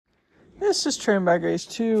This is Trained by Grace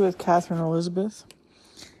 2 with Catherine Elizabeth,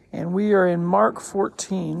 and we are in Mark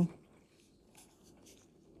 14.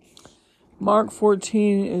 Mark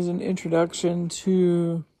 14 is an introduction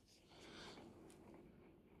to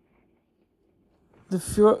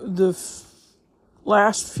the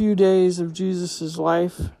last few days of Jesus'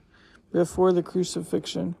 life before the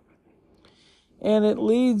crucifixion. And it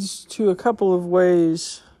leads to a couple of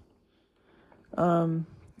ways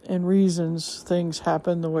and reasons things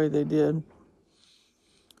happened the way they did.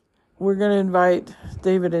 We're going to invite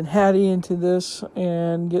David and Haddie into this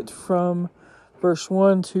and get from verse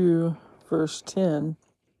 1 to verse 10.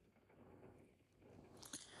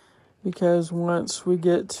 Because once we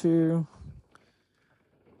get to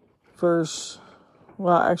we'll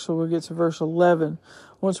get to verse 11.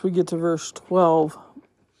 Once we get to verse 12,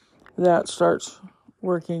 that starts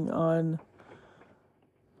working on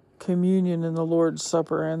communion and the Lord's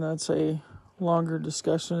Supper, and that's a longer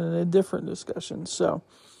discussion and a different discussion. So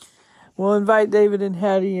we'll invite David and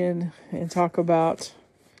Haddie in and talk about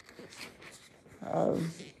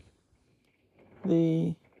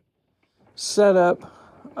the setup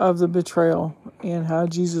of the betrayal and how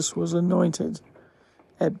Jesus was anointed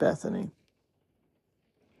at Bethany.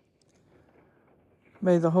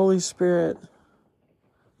 May the Holy Spirit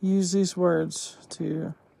use these words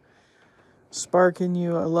to spark in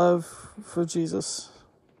you a love for Jesus,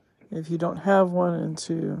 if you don't have one, and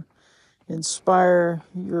to inspire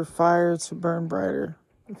your fire to burn brighter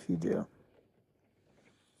if you do.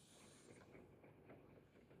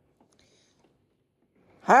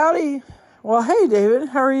 Howdy. Well, hey, David,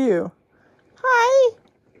 how are you? Hi.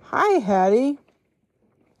 Hi, Haddie.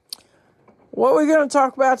 What are we going to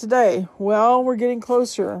talk about today? Well, we're getting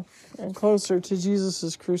closer and closer to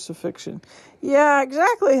Jesus' crucifixion. Yeah,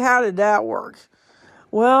 exactly how did that work?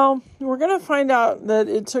 Well, we're going to find out that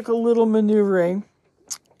it took a little maneuvering,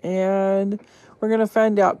 and we're going to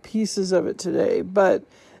find out pieces of it today. But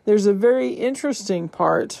there's a very interesting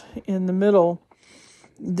part in the middle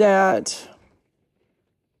that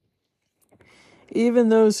even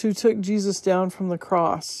those who took Jesus down from the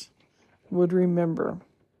cross would remember.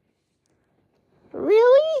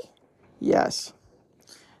 Really? Yes.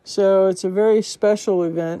 So it's a very special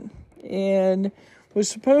event, and was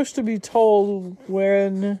supposed to be told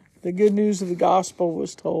when the good news of the gospel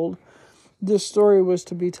was told. This story was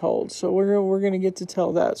to be told. So we're going to get to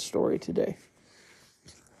tell that story today.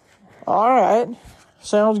 All right.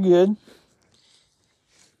 Sounds good.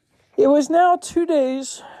 It was now 2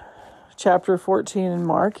 days, chapter 14 in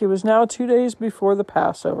Mark. It was now 2 days before the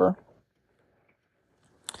Passover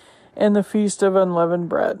and the Feast of Unleavened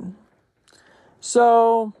Bread.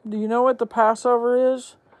 So, do you know what the Passover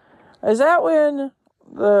is? Is that when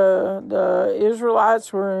the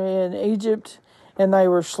Israelites were in Egypt and they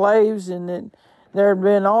were slaves, and there had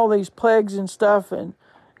been all these plagues and stuff, and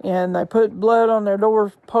they put blood on their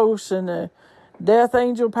doorposts, and the death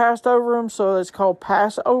angel passed over them, so it's called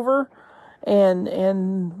Passover, and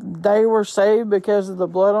they were saved because of the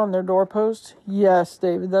blood on their doorposts? Yes,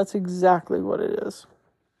 David, that's exactly what it is.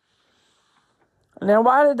 Now,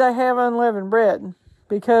 why did they have unleavened bread?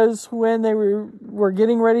 Because when they were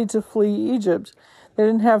getting ready to flee Egypt, they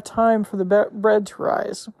didn't have time for the bread to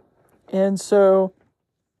rise. And so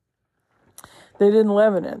they didn't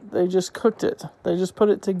leaven it. They just cooked it. They just put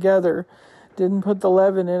it together. Didn't put the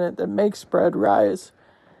leaven in it that makes bread rise.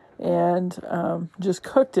 And just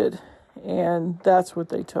cooked it. And that's what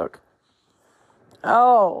they took.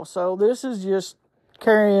 Oh, so this is just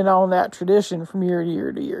carrying on that tradition from year to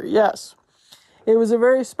year to year. Yes. It was a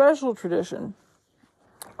very special tradition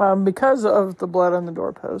because of the blood on the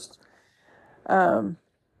doorpost.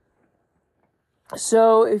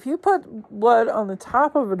 So if you put blood on the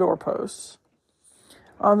top of a doorpost,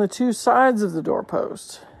 on the two sides of the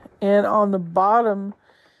doorpost, and on the bottom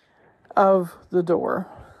of the door,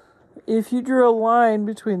 if you drew a line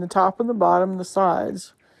between the top and the bottom and the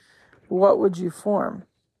sides, what would you form?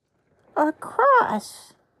 A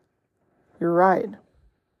cross. You're right.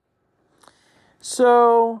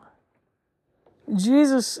 So,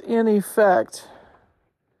 Jesus, in effect,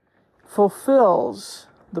 fulfills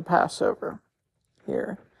the Passover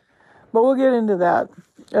here. But we'll get into that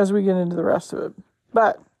as we get into the rest of it.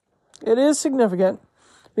 But it is significant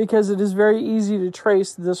because it is very easy to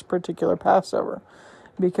trace this particular Passover,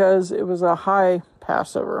 because it was a high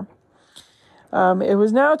Passover. It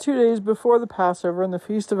was now 2 days before the Passover and the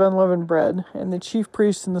Feast of Unleavened Bread, and the chief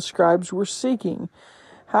priests and the scribes were seeking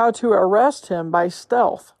how to arrest him by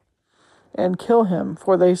stealth and kill him,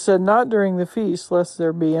 for they said, not during the feast, lest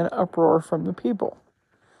there be an uproar from the people.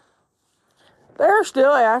 They're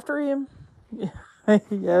still after him.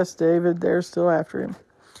 Yes, David, they're still after him.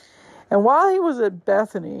 And while he was at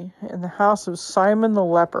Bethany in the house of Simon the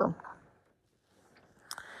leper.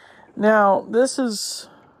 Now, this is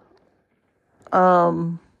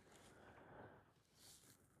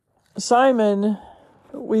Simon,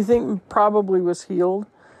 we think probably was healed,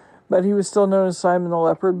 but he was still known as Simon the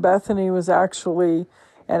leper. Bethany was actually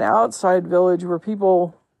an outside village where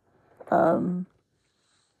people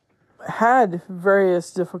had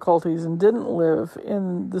various difficulties and didn't live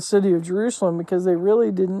in the city of Jerusalem because they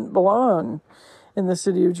really didn't belong in the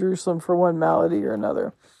city of Jerusalem for one malady or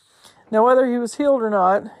another. Now, whether he was healed or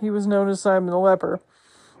not, he was known as Simon the leper.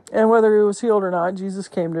 And whether he was healed or not, Jesus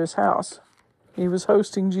came to his house. He was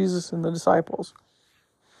hosting Jesus and the disciples.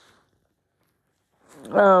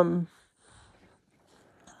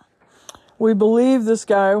 We believe this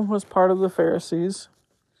guy was part of the Pharisees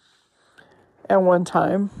at one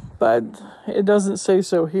time, but it doesn't say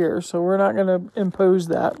so here, so we're not going to impose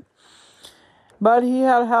that. But he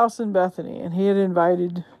had a house in Bethany, and he had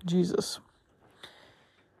invited Jesus.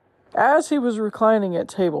 As he was reclining at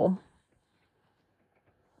table,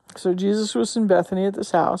 so Jesus was in Bethany at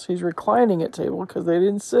this house. He's reclining at table because they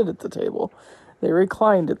didn't sit at the table. They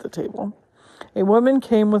reclined at the table. A woman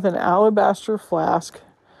came with an alabaster flask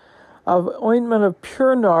of ointment of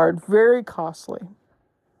pure nard, very costly.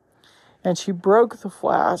 And she broke the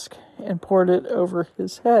flask and poured it over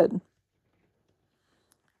his head.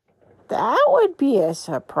 That would be a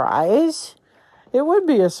surprise. It would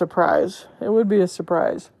be a surprise. It would be a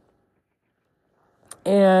surprise.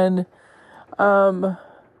 And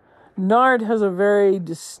nard has a very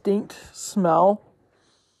distinct smell.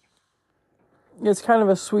 It's kind of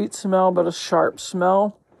a sweet smell, but a sharp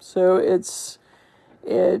smell. So it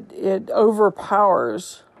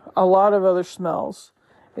overpowers a lot of other smells.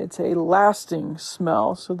 It's a lasting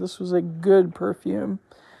smell. So this was a good perfume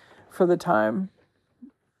for the time.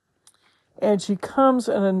 And she comes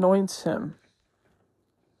and anoints him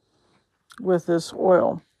with this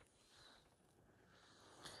oil.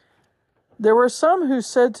 There were some who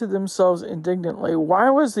said to themselves indignantly, "Why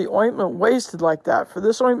was the ointment wasted like that? For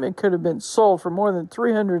this ointment could have been sold for more than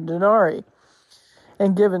 300 denarii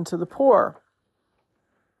and given to the poor."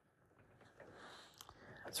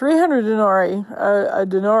 300 denarii, a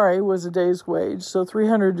denarii was a day's wage, so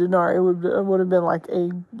 300 denarii would have been like a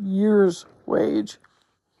year's wage.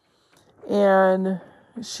 And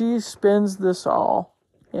she spends this all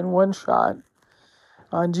in one shot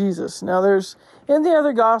on Jesus. Now in the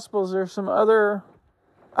other Gospels, there's some other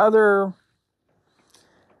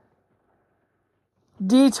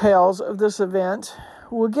details of this event.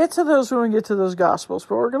 We'll get to those when we get to those Gospels,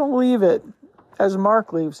 but we're going to leave it, as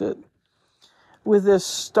Mark leaves it, with this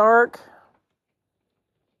stark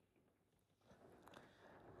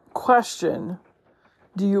question: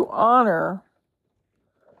 do you honor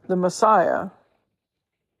the Messiah?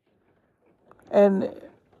 And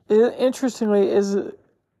interestingly,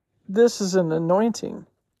 this is an anointing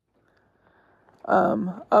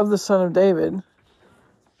of the Son of David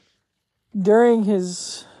during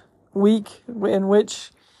his week in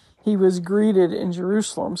which he was greeted in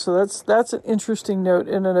Jerusalem. So that's an interesting note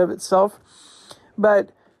in and of itself.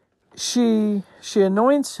 But she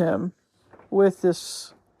anoints him with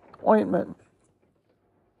this ointment.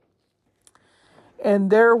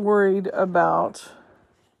 And they're worried about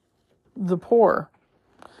the poor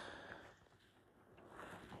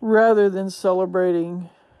rather than celebrating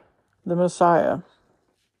the Messiah.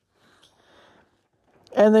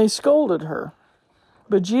 And they scolded her.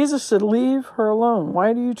 But Jesus said, "Leave her alone.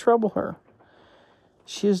 Why do you trouble her?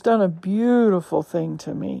 She has done a beautiful thing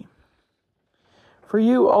to me. For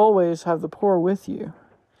you always have the poor with you.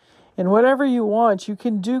 And whatever you want, you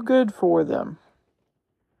can do good for them.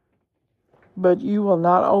 But you will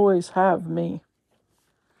not always have me.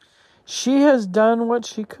 She has done what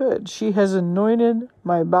she could. She has anointed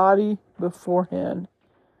my body beforehand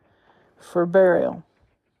for burial."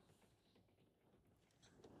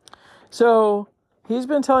 So he's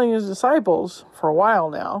been telling his disciples for a while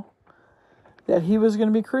now that he was going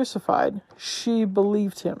to be crucified. She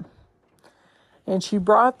believed him. And she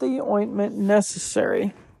brought the ointment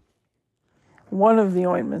necessary, one of the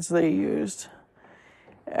ointments they used,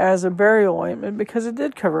 as a burial ointment because it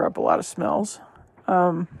did cover up a lot of smells,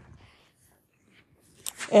 and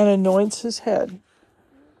anoints his head.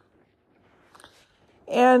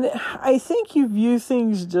 And I think you view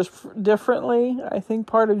things just differently. I think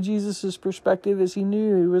part of Jesus' perspective is he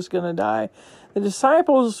knew he was going to die. The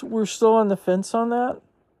disciples were still on the fence on that,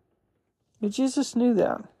 but Jesus knew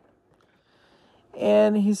that.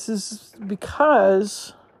 And he says,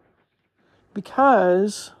 because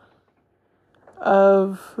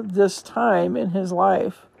of this time in his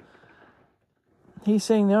life, He's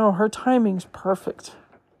saying, no, her timing's perfect.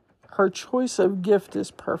 Her choice of gift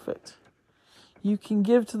is perfect. You can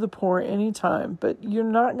give to the poor anytime, but you're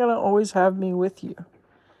not going to always have me with you.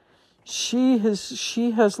 She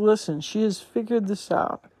has listened. She has figured this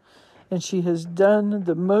out. And she has done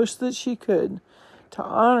the most that she could to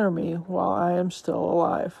honor me while I am still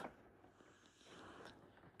alive.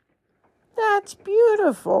 That's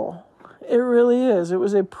beautiful. It really is. It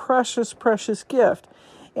was a precious, precious gift.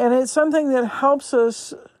 And it's something that helps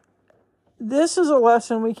us. This is a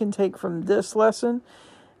lesson we can take from this lesson,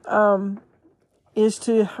 is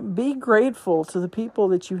to be grateful to the people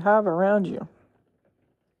that you have around you.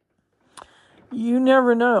 You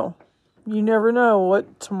never know. You never know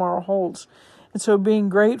what tomorrow holds. And so being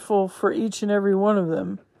grateful for each and every one of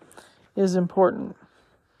them is important.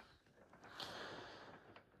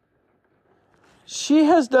 She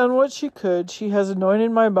has done what she could. She has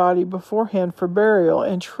anointed my body beforehand for burial.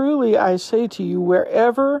 And truly I say to you,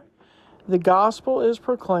 wherever the gospel is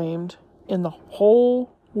proclaimed in the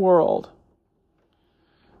whole world,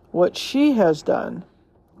 what she has done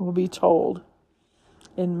will be told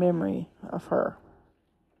in memory of her.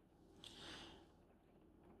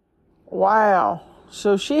 Wow.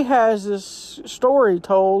 So she has this story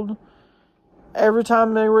told every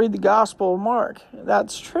time they read the Gospel of Mark.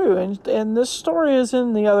 That's true. And this story is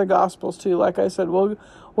in the other Gospels too. Like I said, we'll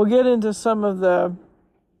get into some of the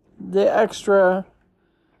extra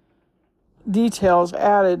details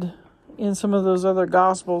added in some of those other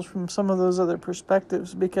Gospels from some of those other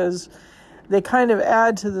perspectives, because they kind of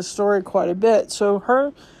add to the story quite a bit. So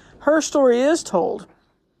her story is told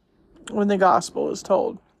when the Gospel is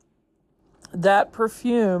told. That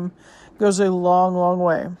perfume goes a long, long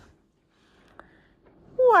way.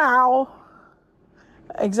 Wow.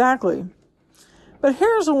 Exactly. But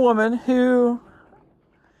here's a woman who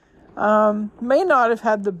may not have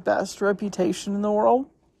had the best reputation in the world,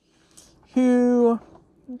 who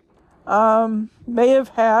may have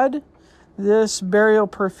had this burial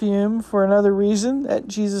perfume for another reason that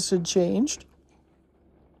Jesus had changed,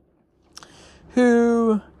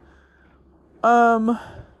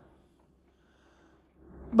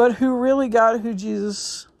 but who really got who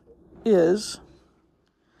Jesus is.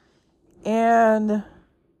 And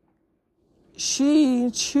she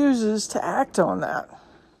chooses to act on that.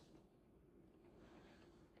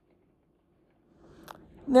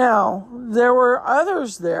 Now, there were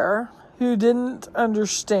others there who didn't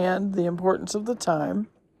understand the importance of the time,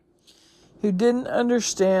 who didn't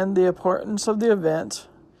understand the importance of the event,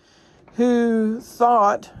 who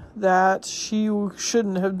thought that she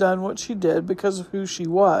shouldn't have done what she did because of who she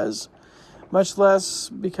was, much less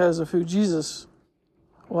because of who Jesus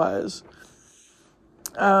was,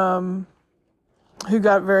 who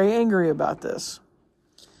got very angry about this.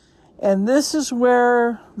 And this is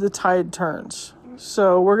where the tide turns.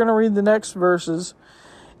 So we're going to read the next verses.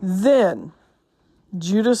 Then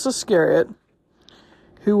Judas Iscariot,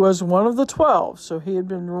 who was one of the 12, so he had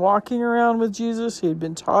been walking around with Jesus, he had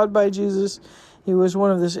been taught by Jesus, he was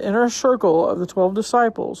one of this inner circle of the 12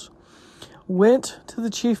 disciples, went to the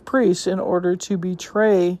chief priests in order to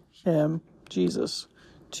betray him, Jesus,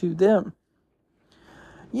 to them.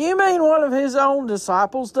 You mean one of his own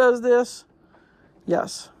disciples does this?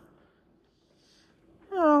 Yes.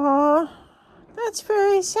 Aww, that's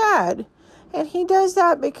very sad. And he does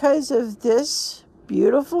that because of this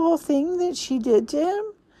beautiful thing that she did to him?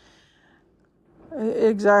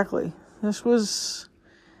 Exactly. It's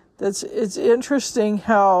interesting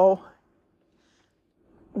how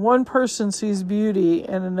one person sees beauty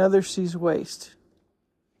and another sees waste.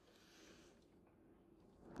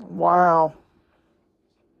 Wow.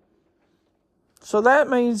 So that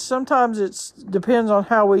means sometimes it depends on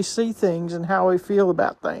how we see things and how we feel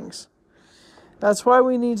about things. That's why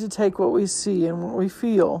we need to take what we see and what we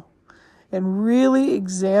feel and really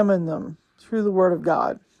examine them through the Word of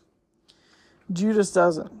God. Judas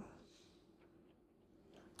doesn't.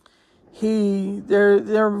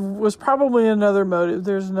 There was probably another motive.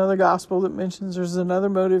 There's another gospel that mentions there's another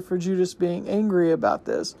motive for Judas being angry about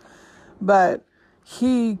this. But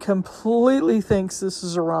he completely thinks this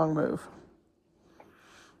is a wrong move.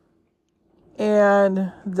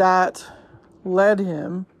 And that led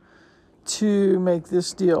him to make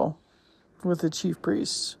this deal with the chief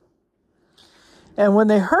priests. And when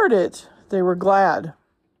they heard it, they were glad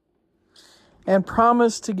and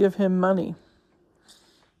promised to give him money.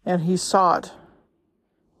 And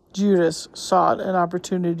Judas sought an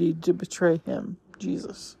opportunity to betray him,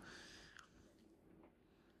 Jesus.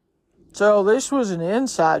 So this was an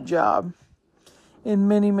inside job. In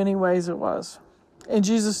many, many ways it was. And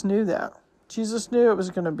Jesus knew that. Jesus knew it was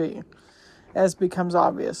going to be, as becomes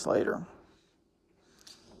obvious later.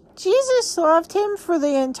 Jesus loved him for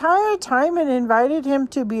the entire time and invited him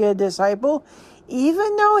to be a disciple,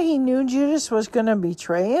 even though he knew Judas was going to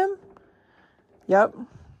betray him? Yep.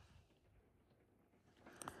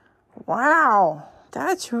 Wow,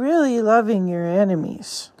 that's really loving your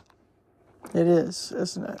enemies. It is,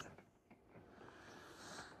 isn't it?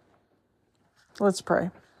 Let's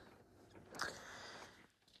pray.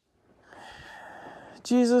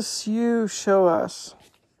 Jesus, you show us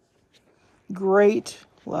great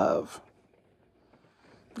love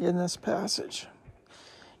in this passage.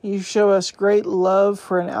 You show us great love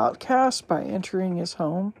for an outcast by entering his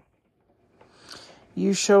home.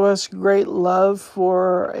 You show us great love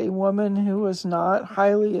for a woman who was not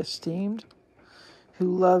highly esteemed, who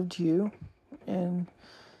loved you, and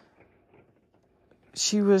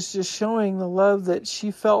she was just showing the love that she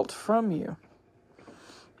felt from you.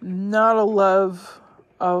 Not a love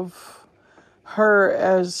of her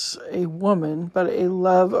as a woman, but a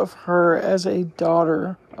love of her as a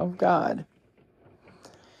daughter of God.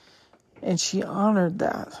 And she honored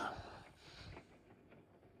that.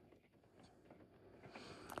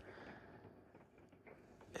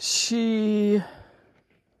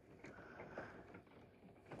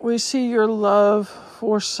 We see your love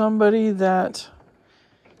for somebody that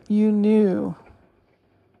you knew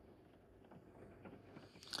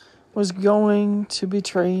was going to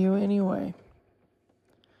betray you anyway.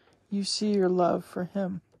 You see your love for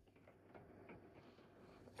him.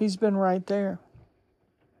 He's been right there.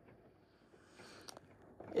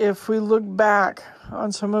 If we look back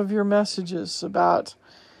on some of your messages about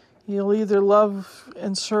you'll either love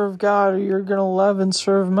and serve God or you're going to love and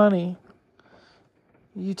serve money,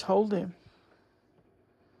 you told him.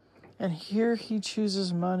 And here he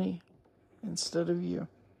chooses money instead of you.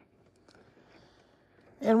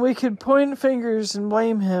 And we could point fingers and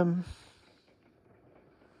blame him,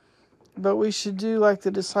 but we should do like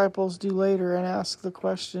the disciples do later and ask the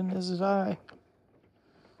question, is it I?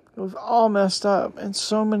 We've all messed up in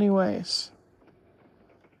so many ways.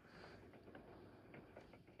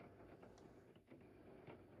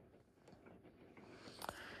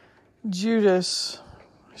 Judas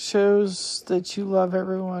shows that you love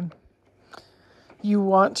everyone. You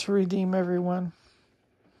want to redeem everyone.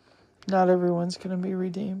 Not everyone's going to be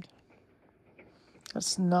redeemed.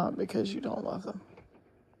 That's not because you don't love them.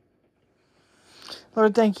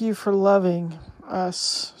 Lord, thank you for loving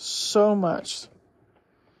us so much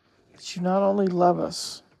that you not only love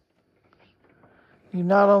us, you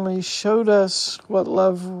not only showed us what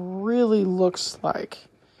love really looks like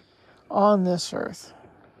on this earth,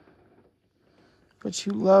 but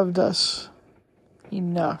you loved us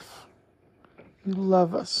enough. You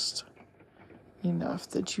love us enough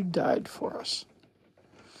that you died for us,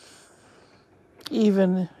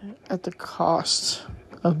 even at the cost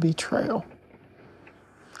of betrayal.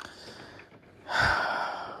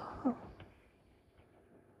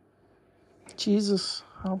 Jesus,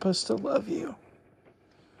 help us to love you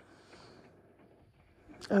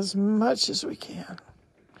as much as we can.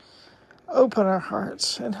 Open our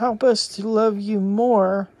hearts and help us to love you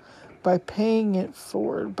more by paying it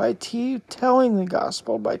forward, by telling the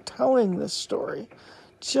gospel, by telling this story,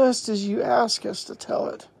 just as you ask us to tell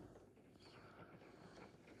it.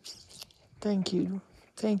 Thank you.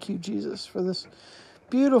 Thank you, Jesus, for this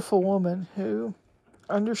beautiful woman who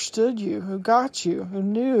understood you, who got you, who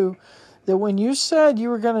knew that when you said you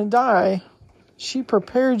were going to die, she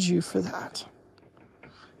prepared you for that,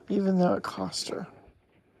 even though it cost her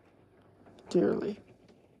dearly.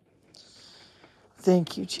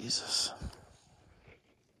 Thank you, Jesus.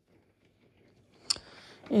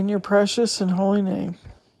 In your precious and holy name,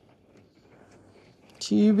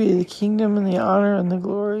 to you be the kingdom and the honor and the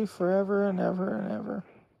glory forever and ever and ever.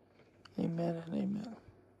 Amen and amen.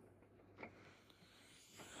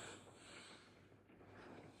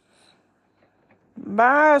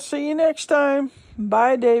 Bye. See you next time.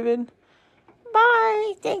 Bye, David.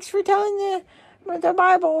 Bye. Thanks for telling the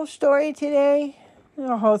Bible story today.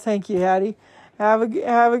 Oh, thank you, Haddie. Have a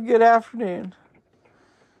good afternoon.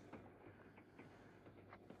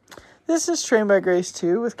 This is Trained by Grace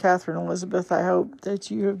 2 with Catherine Elizabeth. I hope that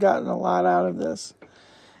you have gotten a lot out of this.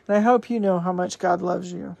 And I hope you know how much God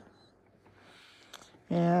loves you.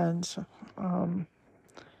 And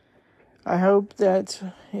I hope that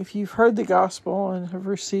if you've heard the gospel and have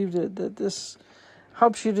received it, that this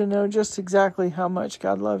helps you to know just exactly how much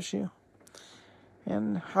God loves you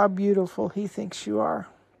and how beautiful he thinks you are.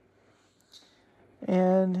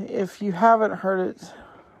 And if you haven't heard it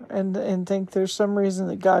and think there's some reason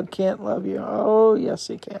that God can't love you, oh, yes,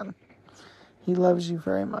 he can. He loves you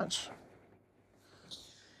very much.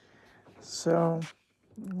 So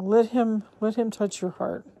let him touch your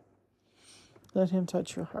heart. Let him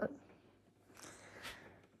touch your heart.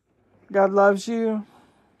 God loves you.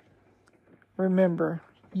 Remember,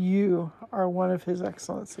 you are one of his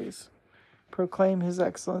excellencies. Proclaim his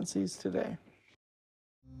excellencies today.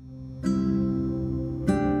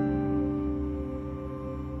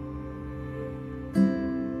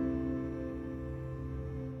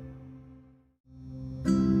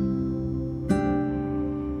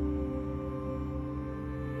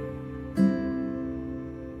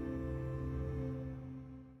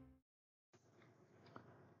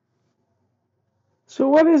 So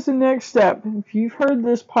what is the next step? If you've heard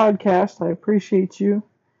this podcast, I appreciate you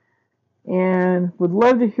and would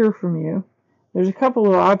love to hear from you. There's a couple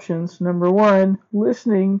of options. Number one,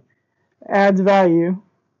 listening adds value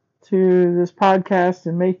to this podcast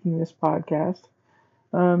and making this podcast.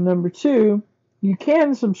 Number two, you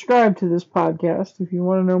can subscribe to this podcast. If you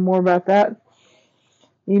want to know more about that,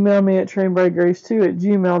 email me at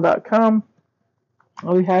trainedbygrace2@gmail.com.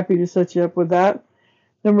 I'll be happy to set you up with that.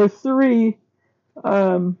 Number three,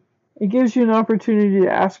 it gives you an opportunity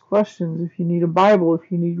to ask questions if you need a Bible,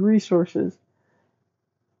 if you need resources.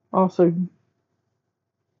 Also,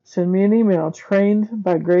 send me an email,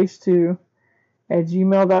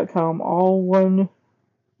 trainedbygrace2@gmail.com, all one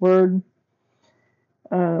word,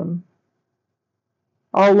 all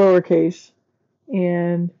lowercase,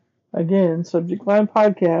 and again, subject line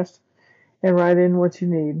podcast, and write in what you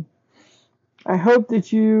need. I hope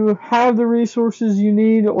that you have the resources you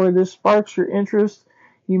need, or this sparks your interest.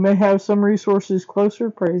 You may have some resources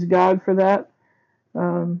closer. Praise God for that.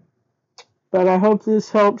 But I hope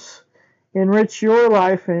this helps enrich your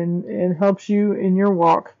life and helps you in your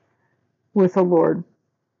walk with the Lord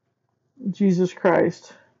Jesus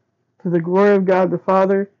Christ, to the glory of God the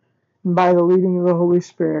Father, and by the leading of the Holy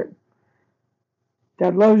Spirit.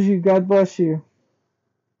 God loves you. God bless you.